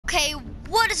Okay,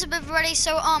 what is up, everybody?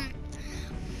 So,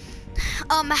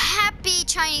 happy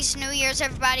Chinese New Year's,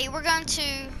 everybody. We're going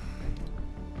to,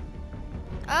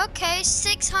 okay,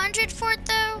 600 for it,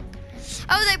 though?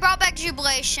 Oh, they brought back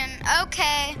Jubilation.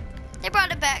 Okay, they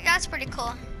brought it back. That's pretty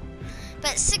cool.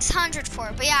 But 600 for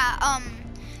it. But yeah,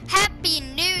 happy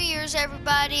New Year's,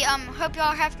 everybody. Hope y'all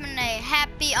are having a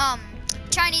happy,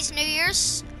 Chinese New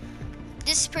Year's.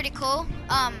 This is pretty cool.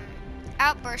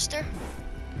 Outburster.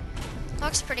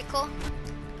 Looks pretty cool.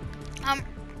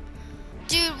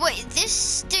 Dude, wait,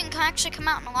 this didn't actually come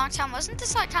out in a long time. Wasn't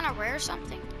this like kind of rare or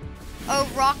something? Oh,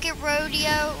 Rocket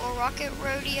Rodeo or Rocket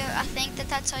Rodeo. I think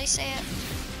that's how you say it.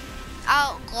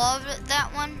 I love that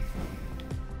one.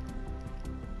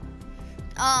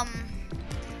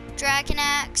 Dragon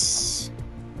Axe.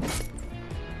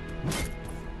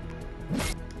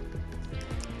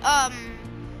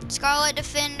 Scarlet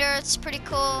Defender. It's pretty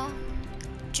cool.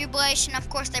 Jubilation, of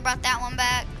course, they brought that one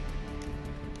back.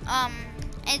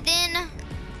 And then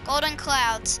Golden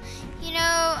Clouds. You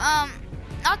know,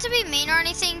 not to be mean or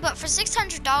anything, but for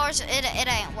 $600, it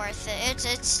ain't worth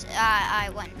it. I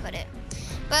wouldn't put it.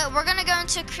 But we're gonna go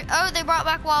into, oh, they brought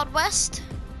back Wild West.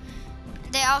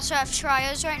 They also have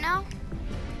trios right now.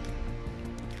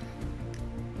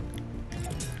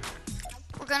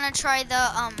 We're gonna try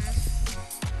the,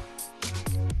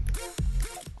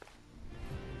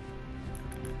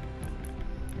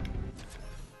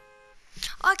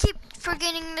 I keep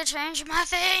forgetting to change my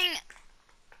thing.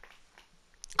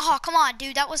 Oh, come on,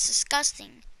 dude. That was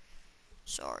disgusting.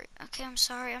 Sorry. Okay, I'm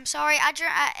sorry.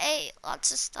 I ate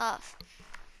lots of stuff.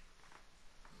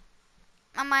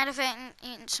 I might have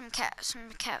eaten some cat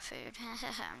food.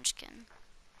 I'm just kidding.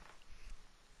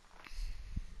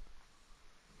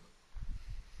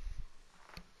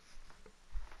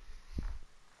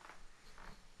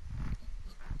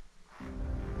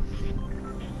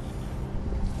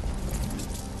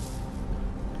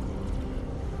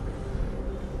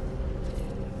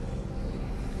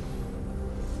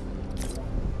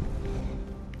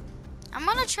 I'm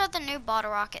gonna try the new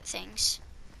bottle rocket things.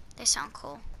 They sound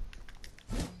cool.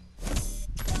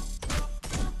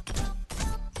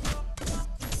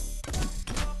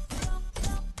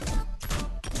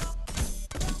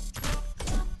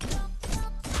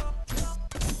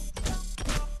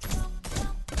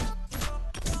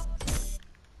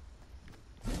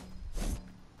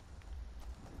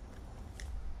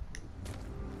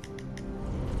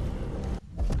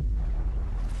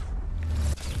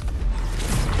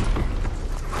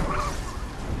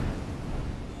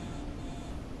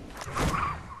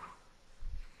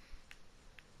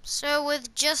 So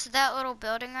with just that little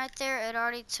building right there, it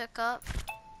already took up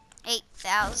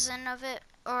 8,000 of it.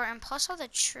 And plus all the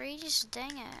trees,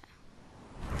 dang it.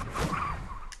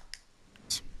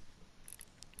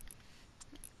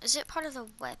 Is it part of the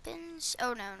weapons?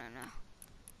 Oh, no.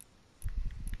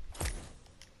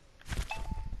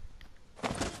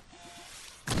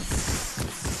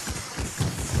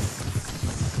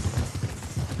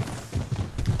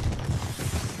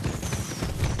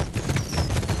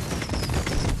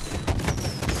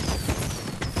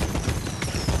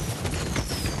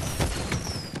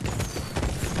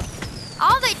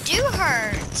 Oh, they do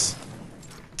hurt.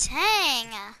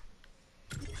 Dang.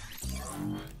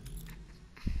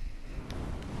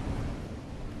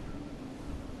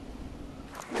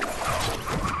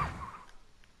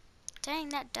 Dang,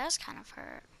 that does kind of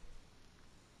hurt.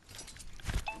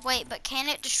 Wait, but can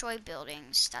it destroy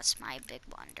buildings? That's my big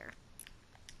wonder.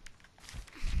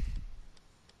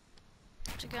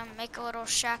 So I'm gonna make a little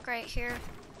shack right here.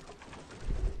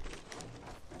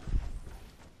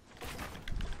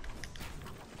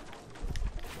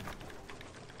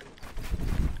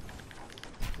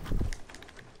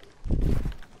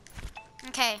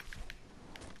 Okay.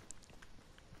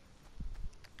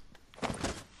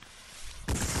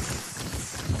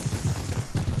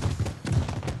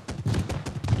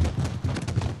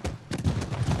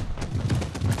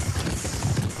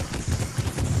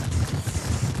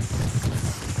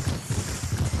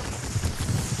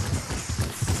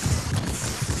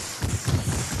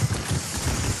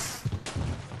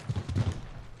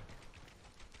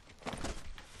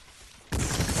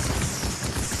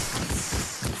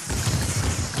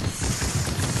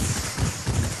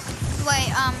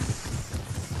 Wait,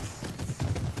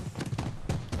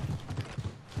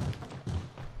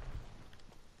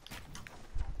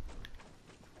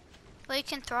 well, you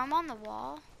can throw them on the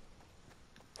wall.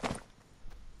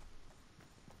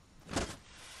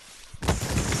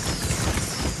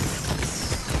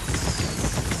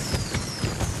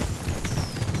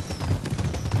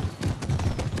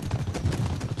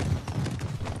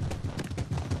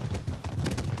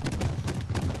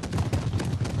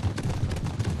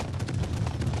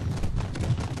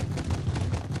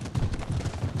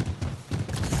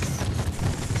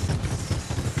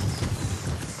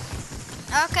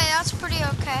 that's pretty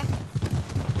okay.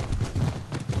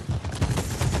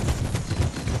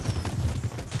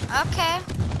 Okay.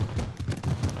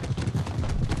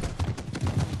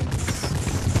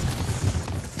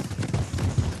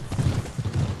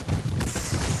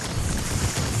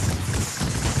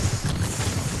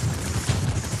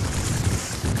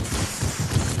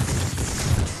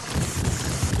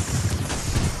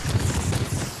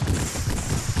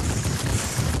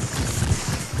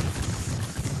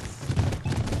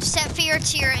 Set fear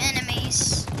to your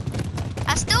enemies.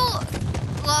 I still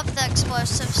love the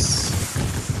explosives.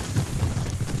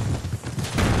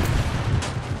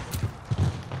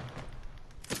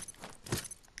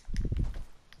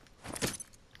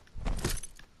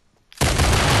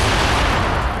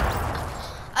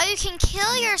 Oh, you can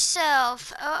kill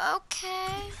yourself. Oh,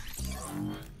 okay.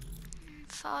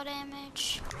 Fall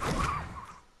damage.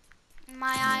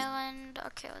 My island.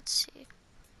 Okay, let's see.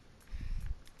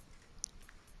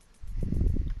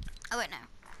 Oh, wait, no.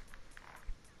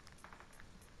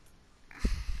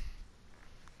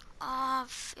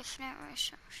 Infinite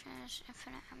resources,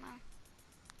 infinite ammo.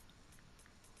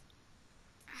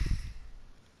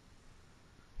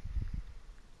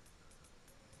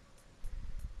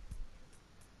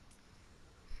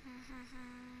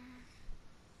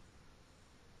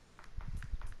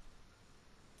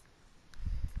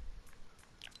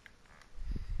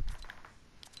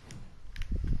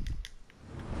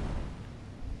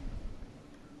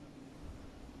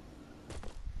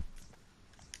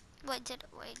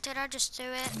 Did I just do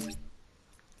it?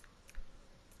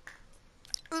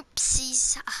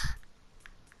 Oopsies.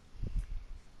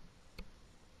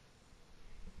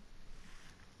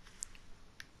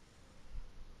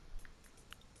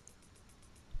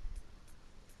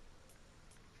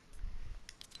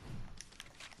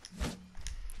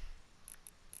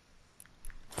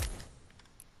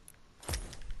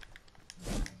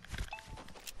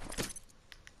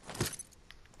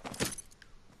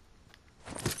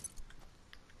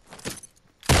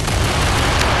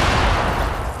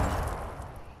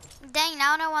 Dang,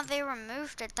 now I know why they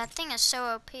removed it. That thing is so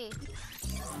OP.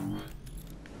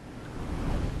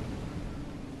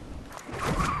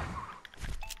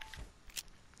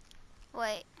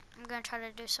 Wait, I'm gonna try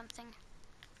to do something.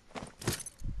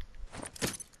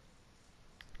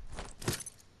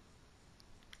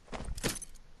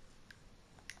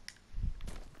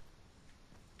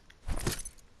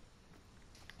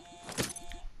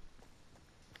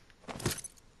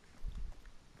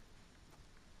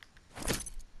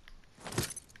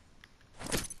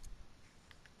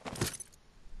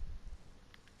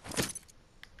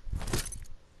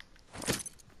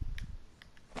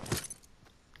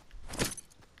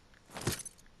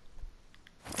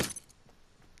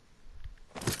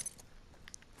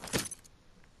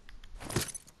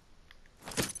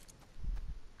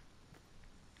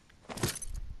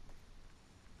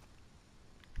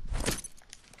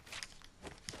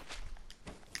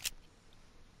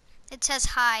 It says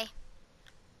hi.